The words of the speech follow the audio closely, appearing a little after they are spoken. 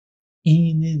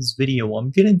In this video, I'm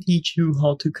gonna teach you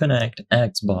how to connect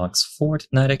Xbox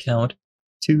Fortnite account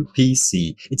to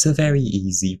PC. It's a very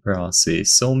easy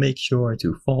process, so make sure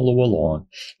to follow along.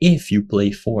 If you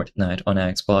play Fortnite on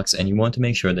Xbox and you want to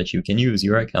make sure that you can use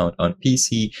your account on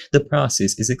PC, the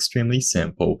process is extremely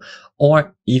simple.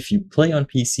 Or if you play on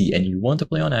PC and you want to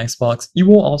play on Xbox, you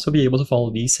will also be able to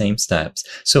follow these same steps.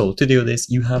 So to do this,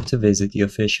 you have to visit the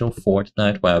official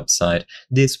Fortnite website.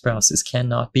 This process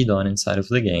cannot be done inside of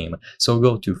the game. So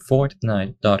go to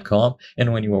Fortnite.com,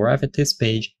 and when you arrive at this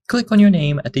page, click on your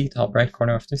name at the top right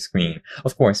corner of the screen.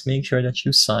 Of course, make sure that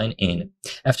you sign in.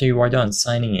 After you are done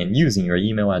signing in using your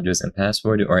email address and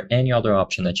password or any other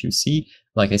option that you see,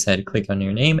 like I said, click on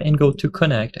your name and go to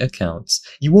Connect Accounts.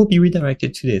 You will be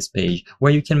redirected to this page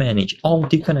where you can manage all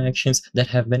the connections that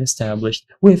have been established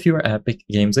with your Epic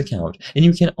Games account. And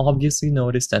you can obviously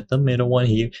notice that the middle one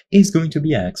here is going to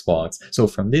be Xbox. So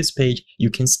from this page, you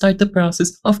can start the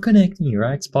process of connecting your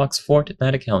Xbox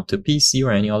Fortnite account to PC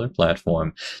or any other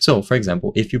platform. So for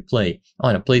example, if you play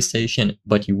on a PlayStation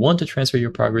but you want to transfer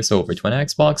your progress over to an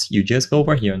Xbox, you just go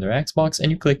over here under Xbox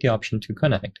and you click the option to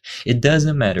connect. It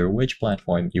doesn't matter which platform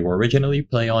you originally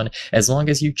play on as long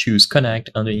as you choose connect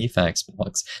underneath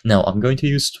Xbox. Now I'm going to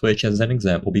use Twitch as an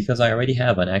example because I already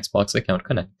have an Xbox account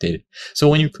connected. So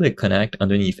when you click connect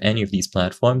underneath any of these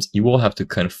platforms, you will have to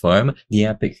confirm the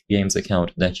Epic Games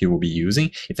account that you will be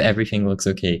using. If everything looks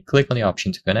okay, click on the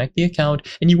option to connect the account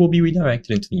and you will be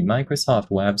redirected into the Microsoft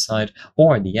website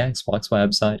or the Xbox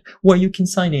website where you can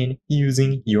sign in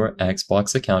using your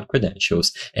Xbox account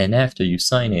credentials. And after you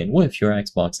sign in with your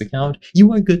Xbox account,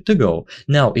 you are good to go.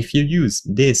 Now, if you use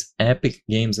this Epic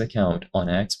Games account on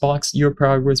Xbox, your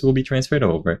progress will be transferred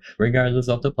over, regardless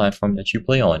of the platform that you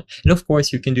play on. And of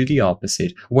course, you can do the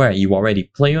opposite, where you already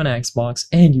play on Xbox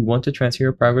and you want to transfer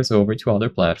your progress over to other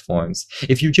platforms.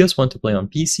 If you just want to play on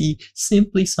PC,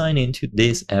 simply sign into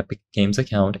this Epic Games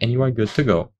account and you are good to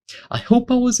go. I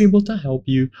hope I was able to help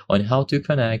you on how to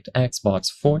connect Xbox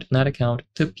Fortnite account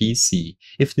to PC.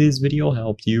 If this video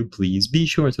helped you, please be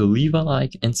sure to leave a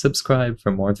like and subscribe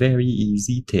for more very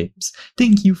easy tips.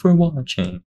 Thank you for watching.